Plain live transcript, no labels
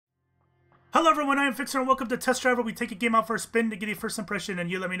Hello everyone, I am Fixxxer and welcome to Test Drive, where we take a game out for a spin to get a first impression and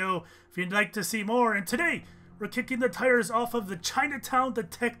you let me know if you'd like to see more. And today, we're kicking the tires off of the Chinatown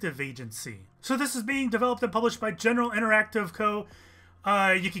Detective Agency. So this is being developed and published by General Interactive Co.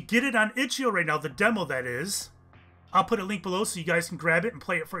 You can get it on itch.io right now, the demo that is. I'll put a link below so you guys can grab it and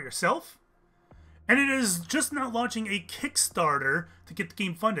play it for yourself. And it is just now launching a Kickstarter to get the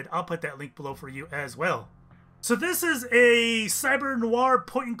game funded. I'll put that link below for you as well. So this is a cyber noir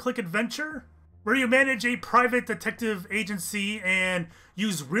point-and-click adventure where you manage a private detective agency and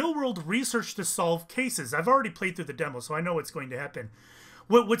use real-world research to solve cases. I've already played through the demo, so I know what's going to happen.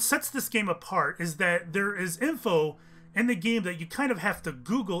 What sets this game apart is that there is info in the game that you kind of have to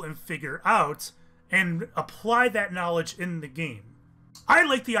Google and figure out and apply that knowledge in the game. I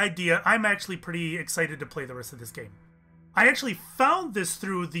like the idea. I'm actually pretty excited to play the rest of this game. I actually found this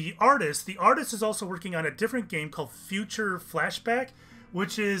through the artist. The artist is also working on a different game called Future Flashback,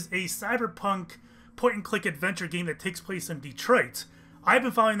 which is a cyberpunk point-and-click adventure game that takes place in Detroit. I've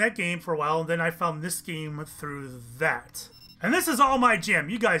been following that game for a while, and then I found this game through that. And this is all my jam.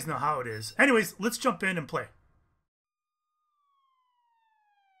 You guys know how it is. Anyways, let's jump in and play.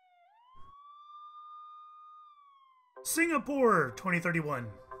 Singapore, 2031.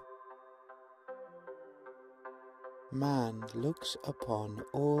 Man looks upon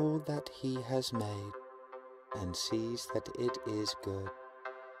all that he has made, and sees that it is good.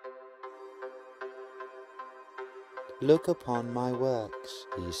 Look upon my works,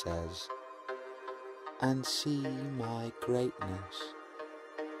 he says, and see my greatness.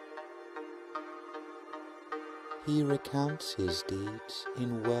 He recounts his deeds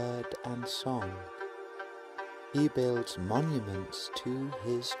in word and song. He builds monuments to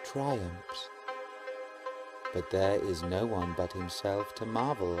his triumphs. But there is no one but himself to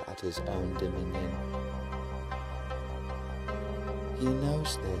marvel at his own dominion. He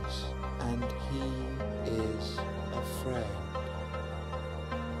knows this, and he is afraid.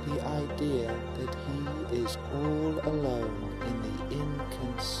 The idea that he is all alone in the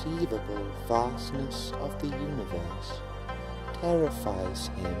inconceivable vastness of the universe terrifies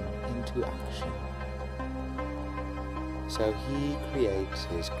him into action. So he creates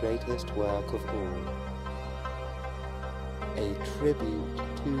his greatest work of all, a tribute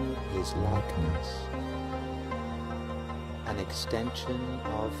to his likeness, an extension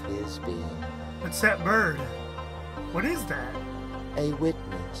of his being. What's that bird? What is that? A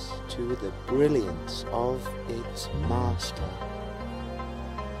witness to the brilliance of its master.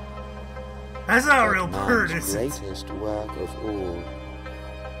 That's not a real bird, is it? Man's greatest work of all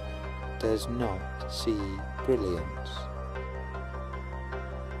does not see brilliance.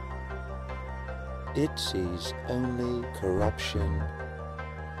 It sees only corruption,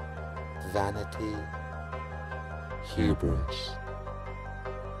 vanity, hubris.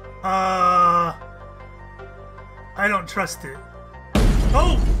 I don't trust it.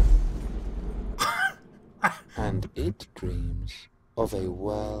 Oh! And it dreams of a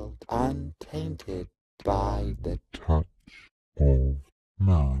world untainted by the touch of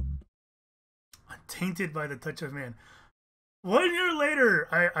man. Untainted by the touch of man. 1 year later,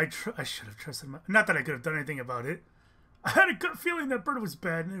 I should have trusted him. Not that I could have done anything about it. I had a gut feeling that bird was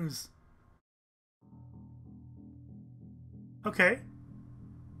bad news. Okay.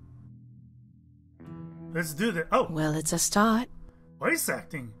 Let's do that. Oh. Well, it's a start. Voice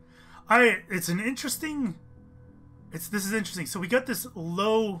acting. This is interesting. So we got this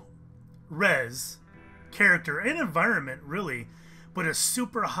low res character and environment, really, but a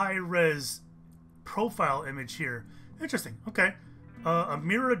super high res profile image here. Interesting. Okay.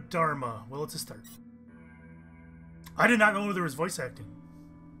 Amira Dharma. Well, it's a start. I did not know there was voice acting.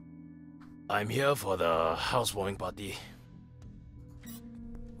 I'm here for the housewarming party.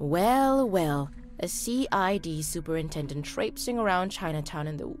 Well, well. A CID superintendent traipsing around Chinatown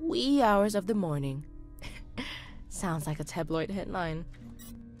in the wee hours of the morning. Sounds like a tabloid headline.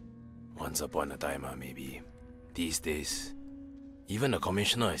 Once upon a time, maybe. These days, even the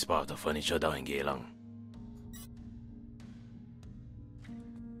commissioner is part of the furniture down in Geylang.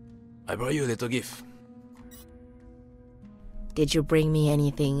 I brought you a little gift. Did you bring me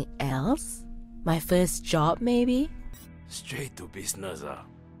anything else? My first job, maybe? Straight to business,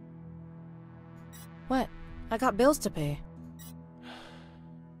 What? I got bills to pay.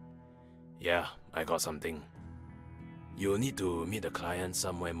 Yeah, I got something. You'll need to meet the client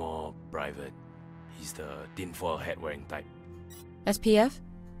somewhere more private. He's the tinfoil hat wearing type. SPF?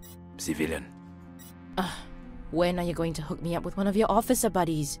 Civilian. When are you going to hook me up with one of your officer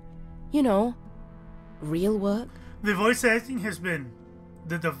buddies? You know, real work? The voice acting has been...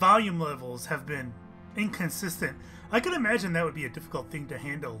 The volume levels have been Inconsistent. I can imagine that would be a difficult thing to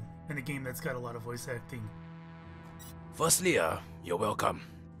handle in a game that's got a lot of voice acting. Firstly, you're welcome.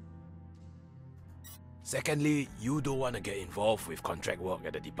 Secondly, you don't want to get involved with contract work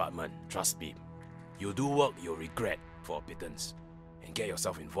at the department. Trust me. You'll do work you'll regret for a pittance, and get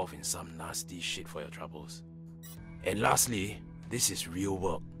yourself involved in some nasty shit for your troubles. And lastly, this is real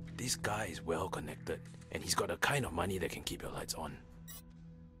work. This guy is well connected, and he's got the kind of money that can keep your lights on.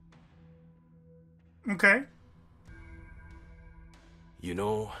 Okay. You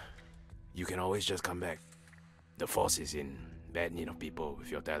know, you can always just come back. The force is in bad need of people with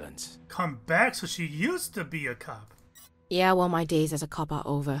your talents. Come back? So she used to be a cop. Yeah, well, my days as a cop are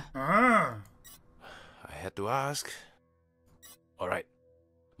over. Ah. I had to ask. Alright,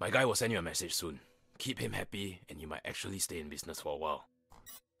 my guy will send you a message soon. Keep him happy, and you might actually stay in business for a while.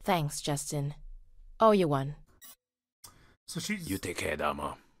 Thanks, Justin. Oh, you won. So she's... You take care,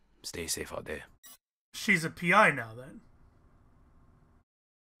 Dharma. Stay safe out there. She's a PI now, then.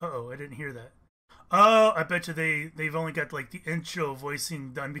 Uh-oh, I didn't hear that. Oh, I bet you they've only got, like, the intro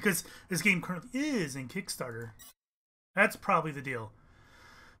voicing done, because this game currently is in Kickstarter. That's probably the deal.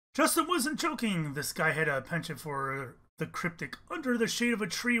 Justin wasn't joking. This guy had a penchant for the cryptic "under the shade of a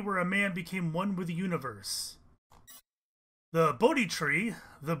tree where a man became one with the universe." The Bodhi tree,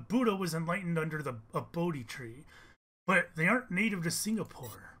 the Buddha was enlightened under a Bodhi tree, but they aren't native to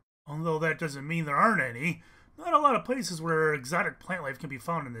Singapore. Although that doesn't mean there aren't any. Not a lot of places where exotic plant life can be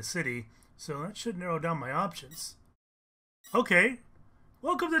found in this city, so that should narrow down my options. Okay,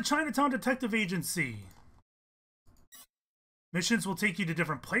 welcome to Chinatown Detective Agency. Missions will take you to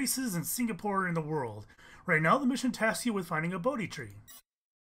different places in Singapore and the world. Right now, the mission tasks you with finding a Bodhi tree.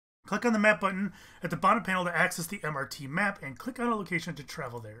 Click on the map button at the bottom panel to access the MRT map and click on a location to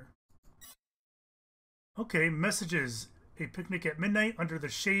travel there. Okay, messages. A picnic at midnight under the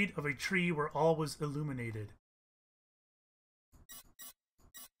shade of a tree where all was illuminated.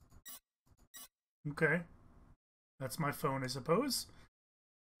 Okay. That's my phone, I suppose.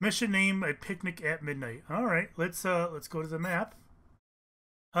 Mission name, a picnic at midnight. Alright, let's go to the map.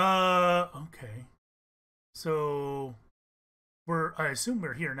 Okay. So I assume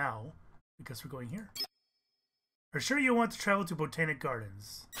we're here now, because we're going here. Are you sure you want to travel to Botanic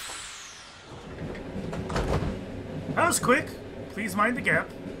Gardens? That was quick. Please mind the gap.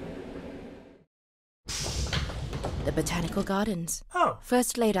 The Botanical Gardens. Oh.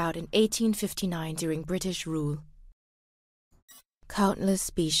 First laid out in 1859 during British rule. Countless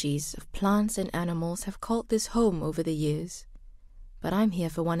species of plants and animals have called this home over the years, but I'm here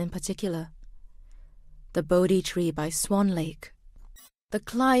for one in particular. The Bodhi tree by Swan Lake. The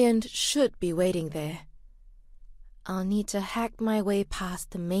client should be waiting there. I'll need to hack my way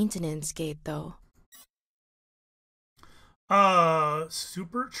past the maintenance gate, though.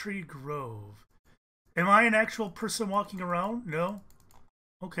 Super Tree Grove. Am I an actual person walking around? No?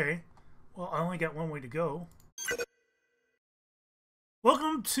 Okay. Well, I only got one way to go.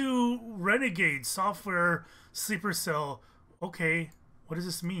 Welcome to Renegade Software Sleeper Cell. Okay, what does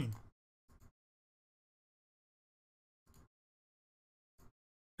this mean?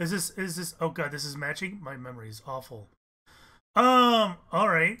 Is this, oh god, this is matching? My memory is awful.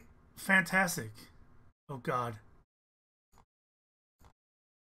 Alright. Fantastic. Oh god.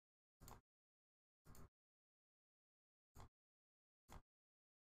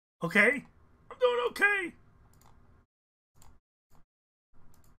 Okay. I'm doing okay.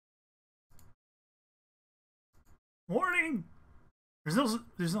 Warning!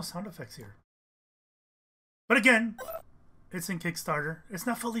 There's no sound effects here. But again, it's in Kickstarter. It's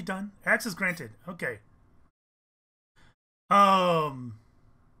not fully done. Access granted. Okay. I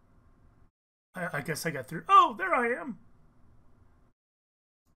guess I got through. Oh, there I am.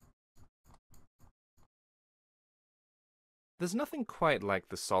 There's nothing quite like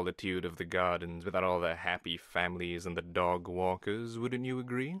the solitude of the gardens without all the happy families and the dog walkers, wouldn't you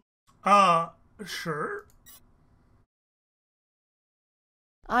agree? Sure.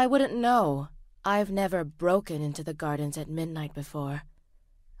 I wouldn't know. I've never broken into the gardens at midnight before.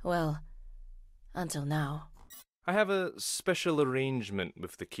 Well, until now. I have a special arrangement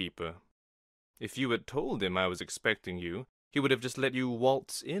with the keeper. If you had told him I was expecting you, he would have just let you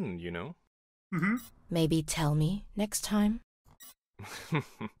waltz in, you know? Mm-hmm. Maybe tell me next time?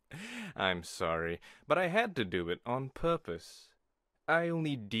 I'm sorry, but I had to do it on purpose. I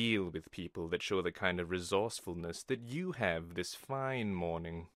only deal with people that show the kind of resourcefulness that you have this fine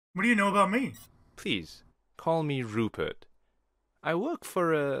morning. What do you know about me? Please, call me Rupert. I work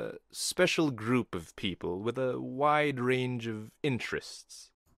for a special group of people with a wide range of interests.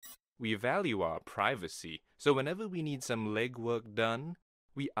 We value our privacy, so whenever we need some legwork done,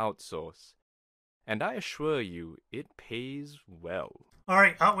 we outsource. and I assure you, it pays well.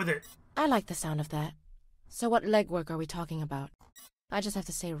 Alright, out with it. I like the sound of that. So what legwork are we talking about? I just have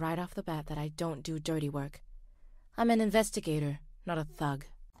to say right off the bat that I don't do dirty work. I'm an investigator, not a thug.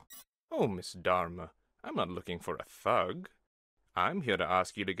 Oh, Miss Dharma, I'm not looking for a thug. I'm here to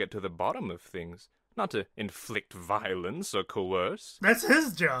ask you to get to the bottom of things, not to inflict violence or coerce. That's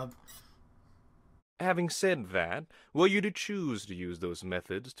his job. Having said that, were you to choose to use those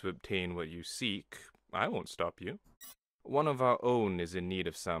methods to obtain what you seek, I won't stop you. One of our own is in need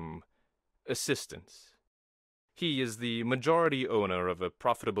of some assistance. He is the majority owner of a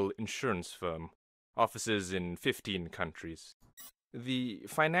profitable insurance firm, offices in 15 countries. The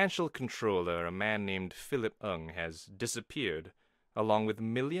financial controller, a man named Philip Ung, has disappeared, along with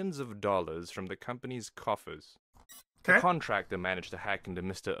millions of dollars from the company's coffers. Okay. The contractor managed to hack into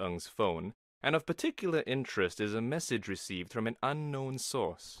Mr. Ung's phone, and of particular interest is a message received from an unknown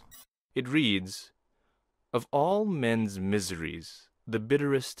source. It reads, "Of all men's miseries, the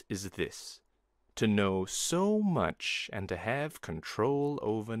bitterest is this, to know so much and to have control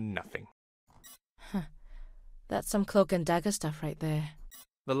over nothing." That's some cloak and dagger stuff right there.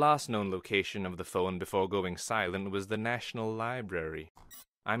 The last known location of the phone before going silent was the National Library.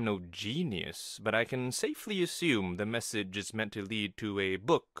 I'm no genius, but I can safely assume the message is meant to lead to a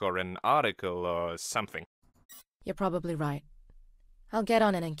book or an article or something. You're probably right. I'll get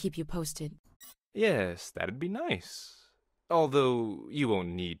on it and keep you posted. Yes, that'd be nice. Although you won't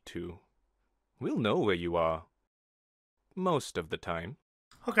need to. We'll know where you are. Most of the time.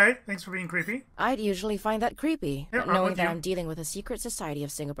 Okay, thanks for being creepy. I'd usually find that creepy, Yeah, but I'm knowing with that you. I'm dealing with a secret society of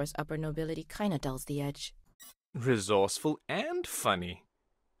Singapore's upper nobility kinda dulls the edge. Resourceful and funny.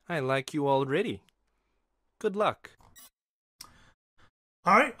 I like you already. Good luck.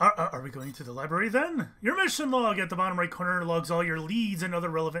 Alright, are we going to the library then? Your mission log at the bottom right corner logs all your leads and other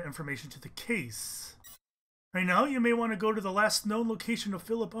relevant information to the case. Right now, you may want to go to the last known location of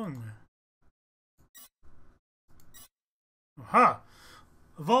Philip Ung. Aha!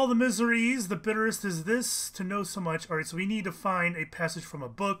 Of all the miseries, the bitterest is this, to know so much. Alright, so we need to find a passage from a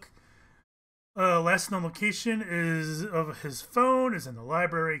book. Last known location is of his phone, is in the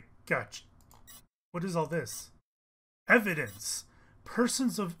library. Gotcha. What is all this? Evidence.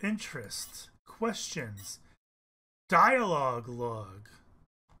 Persons of interest. Questions. Dialogue log.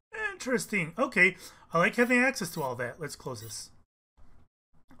 Interesting. Okay, I like having access to all that. Let's close this.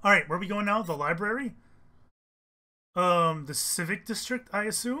 Alright, where are we going now? The library? The civic district, I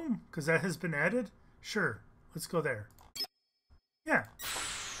assume? Because that has been added? Sure, let's go there. Yeah.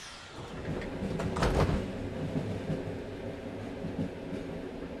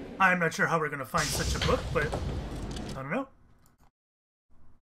 I'm not sure how we're going to find such a book, but I don't know.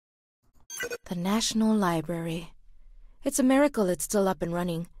 The National Library. It's a miracle it's still up and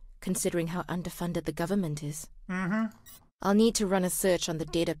running, considering how underfunded the government is. Mm-hmm. I'll need to run a search on the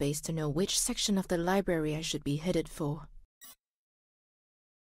database to know which section of the library I should be headed for.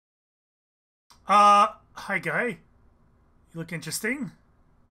 Hi guy. You look interesting.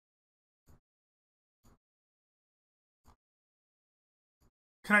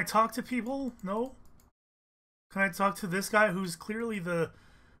 Can I talk to people? No? Can I talk to this guy who's clearly the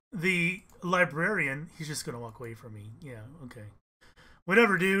librarian? He's just gonna walk away from me. Yeah, okay.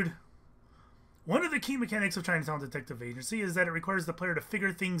 Whatever, dude. One of the key mechanics of Chinatown Detective Agency is that it requires the player to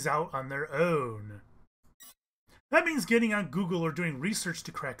figure things out on their own. That means getting on Google or doing research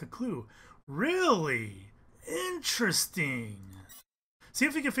to crack a clue. Really? Interesting. See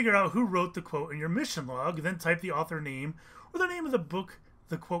if you can figure out who wrote the quote in your mission log, then type the author name or the name of the book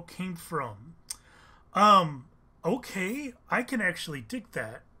the quote came from. Okay, I can actually dig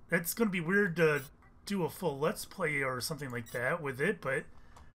that. It's gonna be weird to do a full Let's Play or something like that with it, but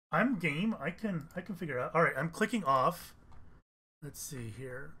I'm game. I can figure it out. Alright, I'm clicking off. Let's see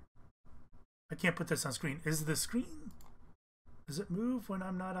here. I can't put this on screen. Is the screen? Does it move when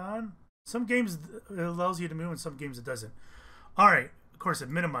I'm not on? Some games it allows you to move and some games it doesn't. Alright, of course it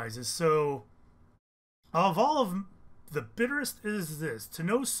minimizes. So, of all of the bitterest is this. To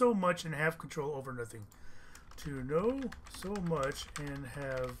know so much and have control over nothing. To know so much and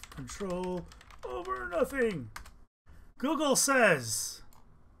have control over nothing. Google says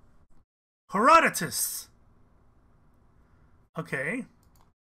Herodotus. Okay.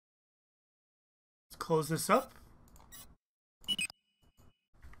 Let's close this up.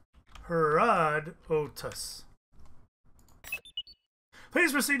 Herodotus.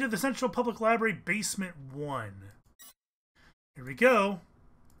 Please proceed to the Central Public Library, Basement 1. Here we go.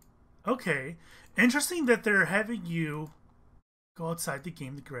 Okay. Interesting that they're having you go outside the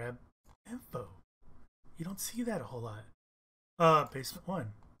game to grab info. You don't see that a whole lot. Basement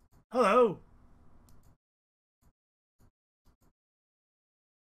 1. Hello.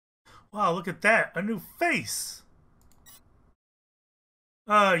 Wow, look at that. A new face.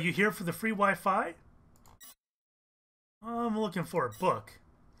 You here for the free Wi-Fi? I'm looking for a book.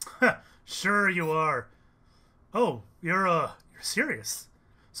 Sure you are. Oh, you're serious.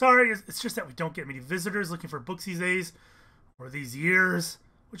 Sorry, it's just that we don't get many visitors looking for books these days. Or these years.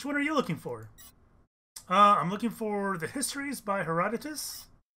 Which one are you looking for? I'm looking for The Histories by Herodotus.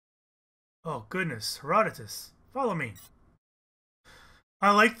 Oh, goodness. Herodotus. Follow me.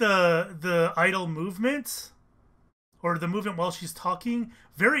 I like the idle movement. Or the movement while she's talking.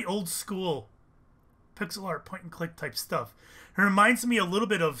 Very old school. Pixel art, point and click type stuff. It reminds me a little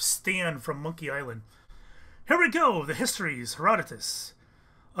bit of Stan from Monkey Island. Here we go. The Histories. Herodotus.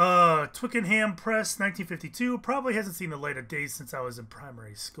 Twickenham Press, 1952. Probably hasn't seen the light of day since I was in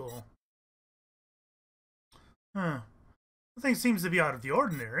primary school. Nothing seems to be out of the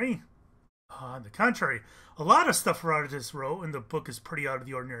ordinary. On the contrary, a lot of stuff Herodotus wrote in the book is pretty out of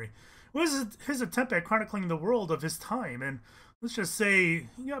the ordinary. It was his attempt at chronicling the world of his time, and let's just say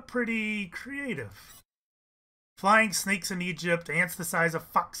he got pretty creative. Flying snakes in Egypt, ants the size of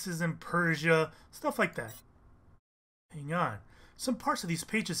foxes in Persia, stuff like that. Hang on. Some parts of these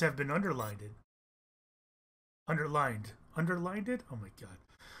pages have been underlined. Underlined? Oh my god.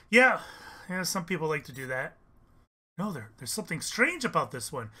 Yeah, some people like to do that. No, there's something strange about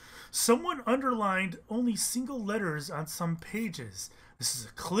this one. Someone underlined only single letters on some pages. This is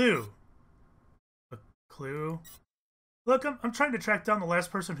a clue. A clue? Look, I'm trying to track down the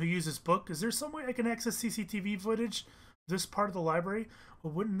last person who used this book. Is there some way I can access CCTV footage of this part of the library?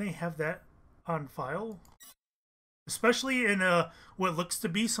 Well, wouldn't they have that on file? Especially in what looks to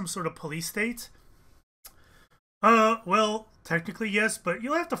be some sort of police state. Well, technically yes, but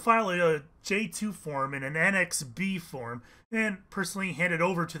you'll have to file a J2 form and an Annex B form and personally hand it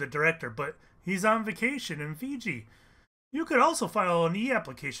over to the director, but he's on vacation in Fiji. You could also file an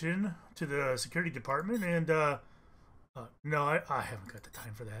e-application to the security department and, no, I haven't got the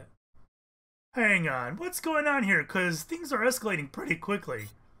time for that. Hang on, what's going on here? Because things are escalating pretty quickly.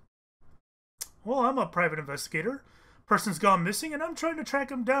 Well, I'm a private investigator. Person's gone missing, and I'm trying to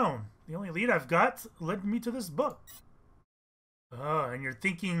track him down. The only lead I've got led me to this book. And you're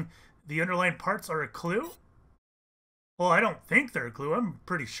thinking the underlined parts are a clue? Well, I don't think they're a clue. I'm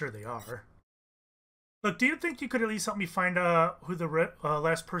pretty sure they are. Look, do you think you could at least help me find who the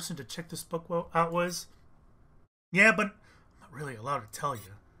last person to check this book out was? Yeah, but I'm not really allowed to tell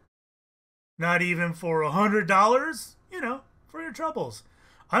you. Not even for $100? You know, for your troubles.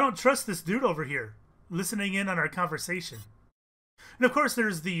 I don't trust this dude over here, listening in on our conversation. And of course,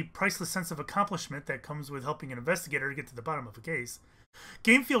 there's the priceless sense of accomplishment that comes with helping an investigator get to the bottom of a case.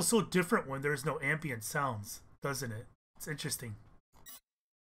 Game feels so different when there's no ambient sounds, doesn't it? It's interesting.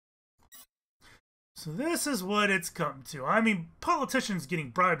 So this is what it's come to. I mean, politicians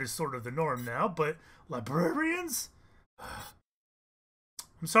getting bribed is sort of the norm now, but librarians?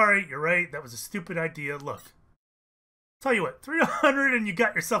 I'm sorry, you're right, that was a stupid idea. Look. Tell you what, 300 and you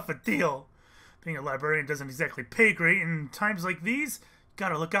got yourself a deal. Being a librarian doesn't exactly pay great, and in times like these, you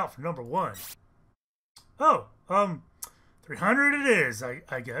gotta look out for number one. Oh, 300 it is,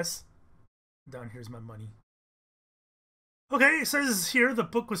 I guess. Down here's my money. Okay, it says here the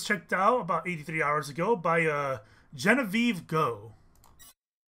book was checked out about 83 hours ago by Genevieve Go.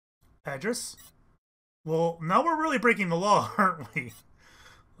 Address? Well, now we're really breaking the law, aren't we?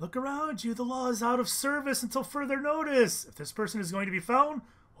 Look around you, the law is out of service until further notice. If this person is going to be found,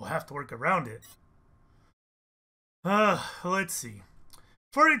 we'll have to work around it. Let's see.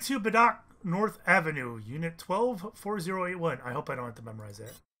 42 Badak North Avenue, Unit 124081. I hope I don't have to memorize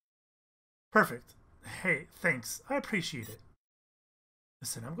that. Perfect. Hey, thanks. I appreciate it.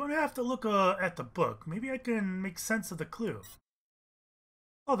 Listen, I'm going to have to look at the book. Maybe I can make sense of the clue.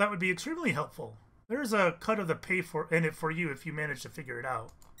 Oh, that would be extremely helpful. There's a cut of the pay in it for you if you manage to figure it out.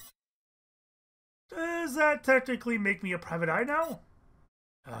 Does that technically make me a private eye now?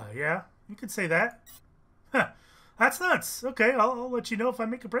 Yeah, you could say that. Huh, that's nuts. Okay, I'll let you know if I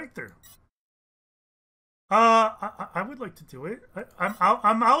make a breakthrough. I would like to do it.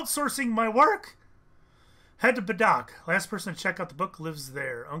 I'm outsourcing my work. Head to Badak. Last person to check out the book lives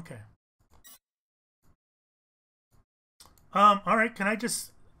there. Okay. Alright, can I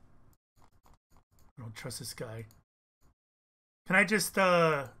just... I don't trust this guy. Can I just,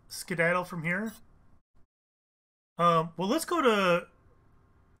 skedaddle from here? Well, let's go to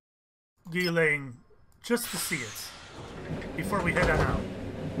Gilang just to see it before we head on out.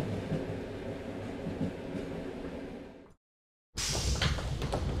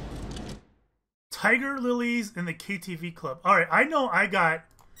 Tiger lilies in the KTV club. All right, I know I got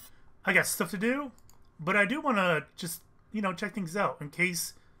stuff to do, but I do want to just, you know, check things out in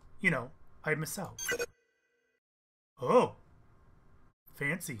case, you know, I miss out. Oh.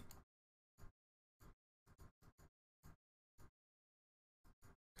 Fancy.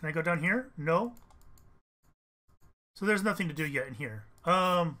 Can I go down here? No. So there's nothing to do yet in here.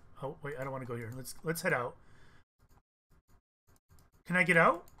 Oh wait, I don't want to go here. Let's head out. Can I get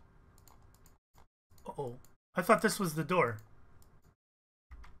out? Uh-oh. I thought this was the door.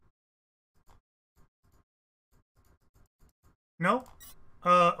 No?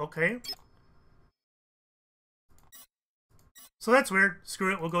 Okay. So that's weird.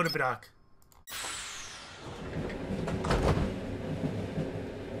 Screw it, we'll go to Badak.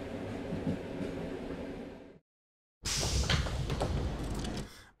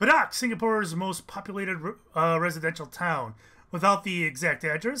 Badak, Singapore's most populated residential town. Without the exact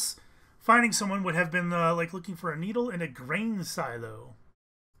address, finding someone would have been like looking for a needle in a grain silo.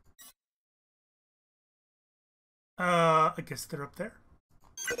 I guess they're up there.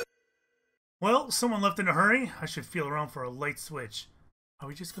 Well, someone left in a hurry. I should feel around for a light switch. Are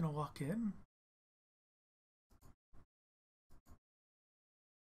we just gonna walk in?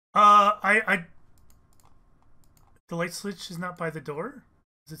 The light switch is not by the door?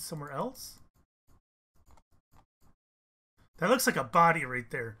 Is it somewhere else? That looks like a body right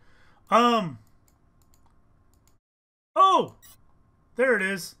there. Oh! There it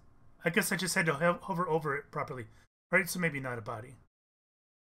is. I guess I just had to hover over it properly. Right, so maybe not a body.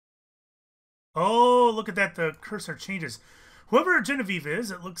 Oh, look at that. The cursor changes. Whoever Genevieve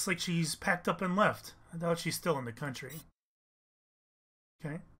is, it looks like she's packed up and left. I doubt she's still in the country.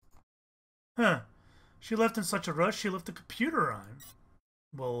 Okay. Huh. She left in such a rush, she left the computer on.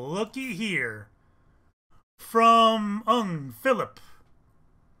 Well, looky here. From Philip.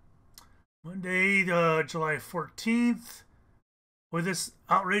 Monday, July 14th. With this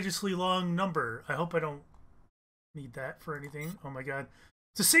outrageously long number. I hope I don't need that for anything. Oh my god.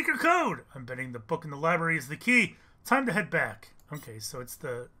 It's a secret code! I'm betting the book in the library is the key. Time to head back. Okay, so it's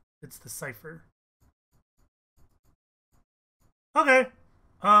the cipher. Okay.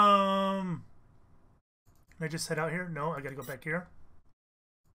 Can I just head out here? No, I gotta go back here.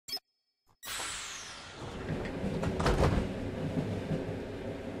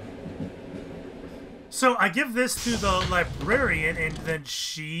 So I give this to the librarian and then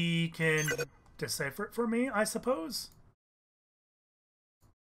she can decipher it for me, I suppose?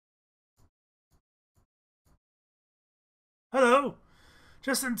 Hello!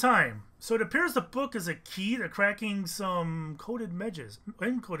 Just in time. So it appears the book is a key to cracking some encoded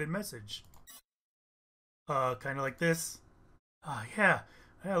message. Kind of like this. Yeah.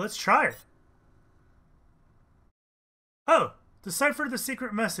 Yeah, let's try it. Oh! Decipher the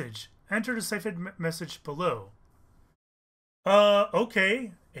secret message. Enter the deciphered message below.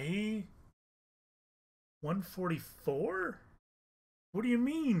 Okay. A144? What do you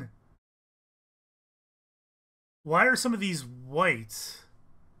mean? Why are some of these white?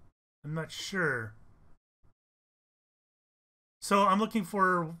 I'm not sure. So I'm looking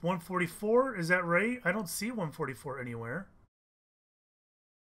for 144, is that right? I don't see 144 anywhere.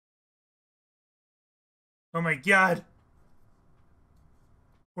 Oh my god.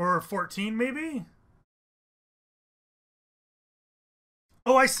 Or 14 maybe?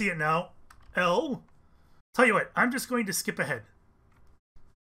 Oh, I see it now. L. Tell you what, I'm just going to skip ahead.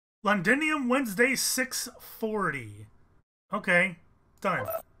 Londinium, Wednesday, 6:40. Okay, done.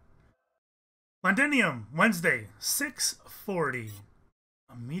 Londinium, Wednesday, 6:40.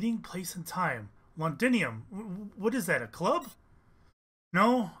 A meeting place and time. Londinium, what is that, a club?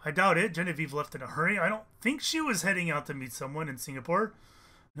 No, I doubt it. Genevieve left in a hurry. I don't think she was heading out to meet someone in Singapore.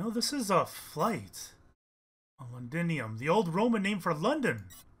 No, this is a flight. A Londinium, the old Roman name for London.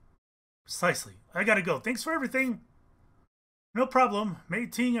 Precisely. I gotta go. Thanks for everything. No problem. Mei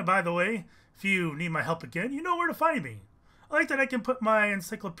Ting, by the way, if you need my help again, you know where to find me. I like that I can put my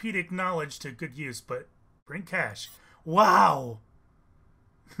encyclopedic knowledge to good use, but bring cash. Wow!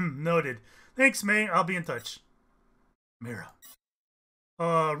 Noted. Thanks, May. I'll be in touch. Mira.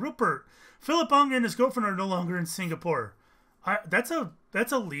 Rupert. Philip Ung and his girlfriend are no longer in Singapore. That's a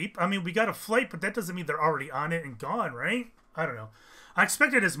leap. I mean, we got a flight, but that doesn't mean they're already on it and gone, right? I don't know. I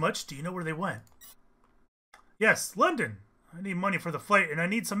expected as much. Do you know where they went? Yes, London. I need money for the flight, and I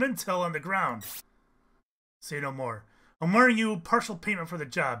need some intel on the ground. Say no more. I'm wiring you partial payment for the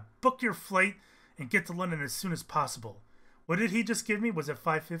job. Book your flight and get to London as soon as possible. What did he just give me? Was it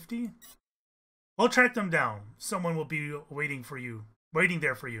 $550? I'll track them down. Someone will be waiting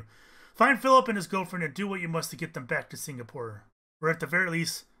there for you. Find Philip and his girlfriend and do what you must to get them back to Singapore. Or at the very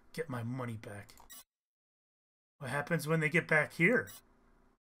least, get my money back. What happens when they get back here?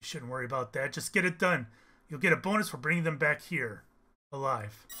 You shouldn't worry about that. Just get it done. You'll get a bonus for bringing them back here.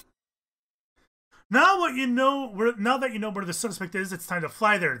 Alive. Now that you know where the suspect is, it's time to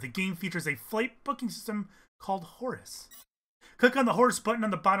fly there. The game features a flight booking system called Horus. Click on the Horus button on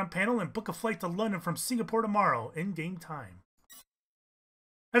the bottom panel and book a flight to London from Singapore tomorrow in game time.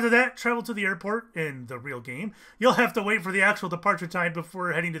 After that, travel to the airport in the real game. You'll have to wait for the actual departure time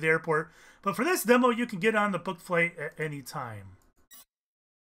before heading to the airport, but for this demo, you can get on the booked flight at any time.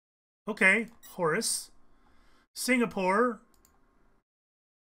 Okay, Horus. Singapore.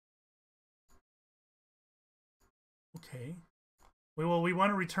 Okay. Well, we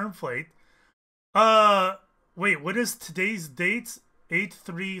want a return flight. Wait, what is today's date?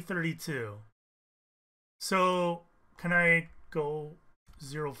 8/3/32. So, can I go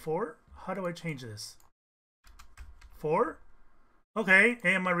 04? How do I change this? 4? Okay,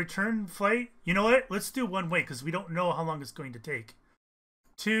 and my return flight, you know what? Let's do one way because we don't know how long it's going to take.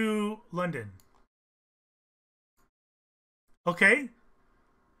 To London. Okay.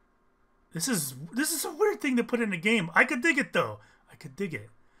 This is a weird thing to put in a game. I could dig it though. I could dig it.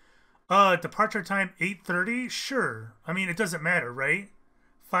 Departure time 8:30? Sure. I mean, it doesn't matter, right?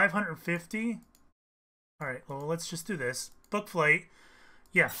 550? Alright, well, let's just do this. Book flight.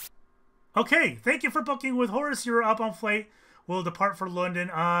 Yeah. Okay, thank you for booking with Horus. You're up on flight. We'll depart for London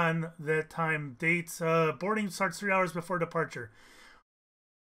on the time date. Boarding starts 3 hours before departure.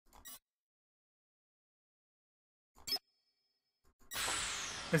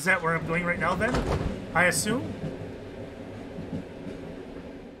 Is that where I'm going right now then? I assume?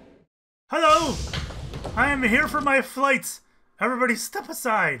 Hello! I am here for my flight. Everybody step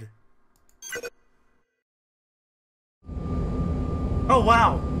aside. Oh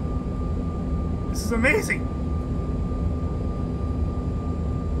wow. This is amazing.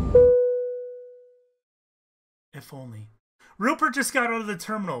 If only. Rupert just got out of the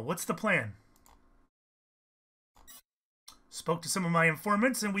terminal. What's the plan? Spoke to some of my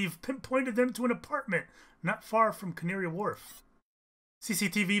informants and we've pinpointed them to an apartment not far from Canary Wharf.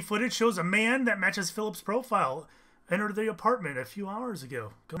 CCTV footage shows a man that matches Philip's profile entered the apartment a few hours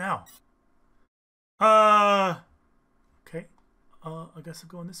ago. Go now. Okay. I guess I'm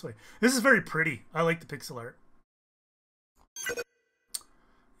going this way. This is very pretty. I like the pixel art.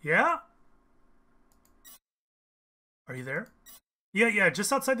 Yeah? Are you there? Yeah,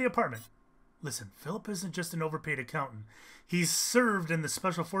 just outside the apartment. Listen, Philip isn't just an overpaid accountant. He's served in the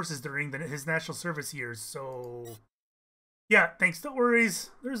Special Forces during his national service years, so... Yeah, thanks. Don't worry.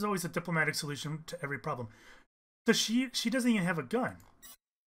 There's always a diplomatic solution to every problem. She doesn't even have a gun.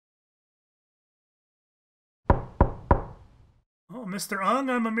 Oh, Mr. Ung,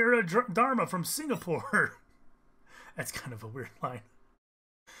 I'm Amira Dharma from Singapore. That's kind of a weird line.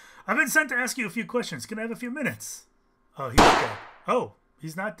 I've been sent to ask you a few questions. Can I have a few minutes? Oh, he's dead. Oh,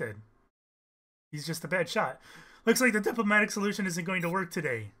 he's not dead. He's just a bad shot. Looks like the diplomatic solution isn't going to work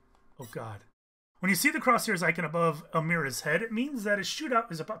today. Oh, God. When you see the crosshairs icon above Amira's head, it means that a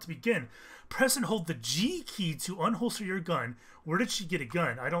shootout is about to begin. Press and hold the G key to unholster your gun. Where did she get a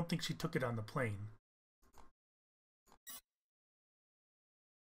gun? I don't think she took it on the plane.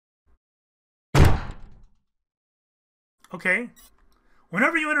 Okay.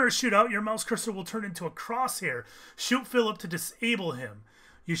 Whenever you enter a shootout, your mouse cursor will turn into a crosshair. Shoot Philip to disable him.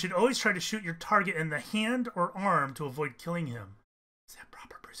 You should always try to shoot your target in the hand or arm to avoid killing him. Is that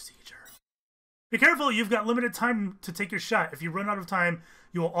proper procedure? Be careful, you've got limited time to take your shot. If you run out of time,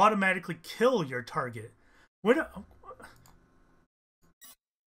 you will automatically kill your target.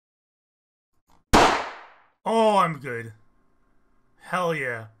 Oh, I'm good. Hell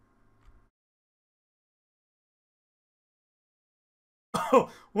yeah. Oh,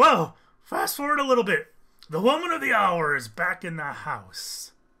 whoa! Fast forward a little bit. The woman of the hour is back in the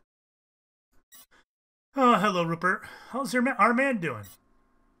house. Oh, hello, Rupert. How's our man doing?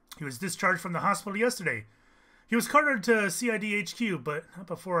 He was discharged from the hospital yesterday. He was carted to CID HQ, but not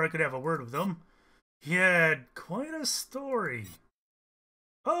before I could have a word with him. He had quite a story.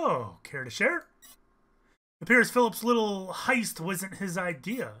 Oh, care to share? It appears Philip's little heist wasn't his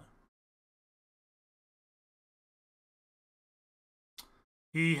idea.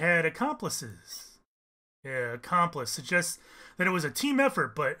 He had accomplices. Yeah, accomplice suggests that it was a team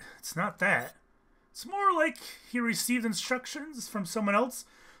effort, but it's not that. It's more like he received instructions from someone else,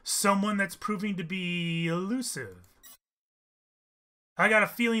 someone that's proving to be elusive. I got a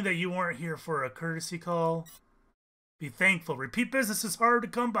feeling that you weren't here for a courtesy call. Be thankful. Repeat business is hard to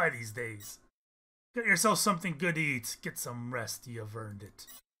come by these days. Get yourself something good to eat. Get some rest. You've earned it.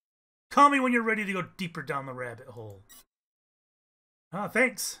 Call me when you're ready to go deeper down the rabbit hole. Ah,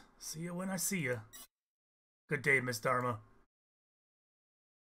 thanks. See you when I see you. Good day, Miss Dharma.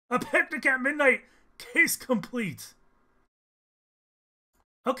 A picnic at midnight. Case complete.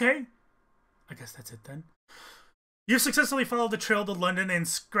 Okay. I guess that's it then. You've successfully followed the trail to London and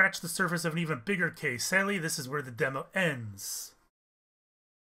scratched the surface of an even bigger case. Sadly, this is where the demo ends.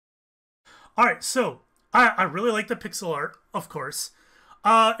 Alright, so I really like the pixel art, of course.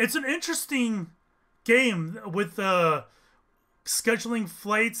 It's an interesting game with scheduling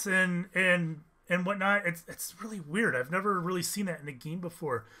flights and whatnot. It's really weird. I've never really seen that in a game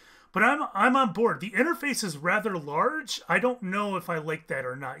before. But I'm on board. The interface is rather large. I don't know if I like that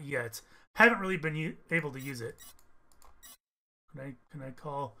or not yet. Haven't really been able to use it. Can I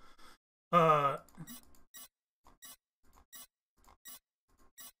call? Oh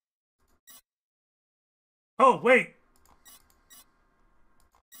wait.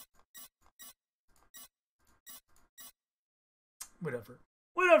 Whatever.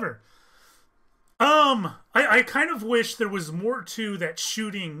 I kind of wish there was more to that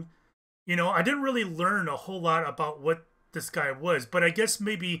shooting. You know, I didn't really learn a whole lot about what this guy was, but I guess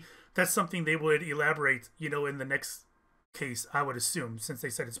maybe that's something they would elaborate, you know, in the next case, I would assume, since they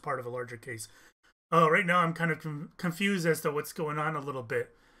said it's part of a larger case. Right now I'm kind of confused as to what's going on a little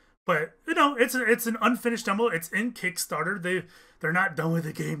bit. But, you know, it's an unfinished demo. It's in Kickstarter. They're not done with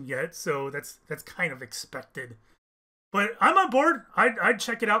the game yet, so that's kind of expected. But I'm on board. I'd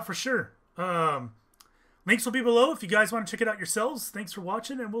check it out for sure. Links will be below if you guys want to check it out yourselves. Thanks for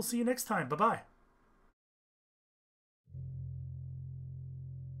watching, and we'll see you next time. Bye-bye.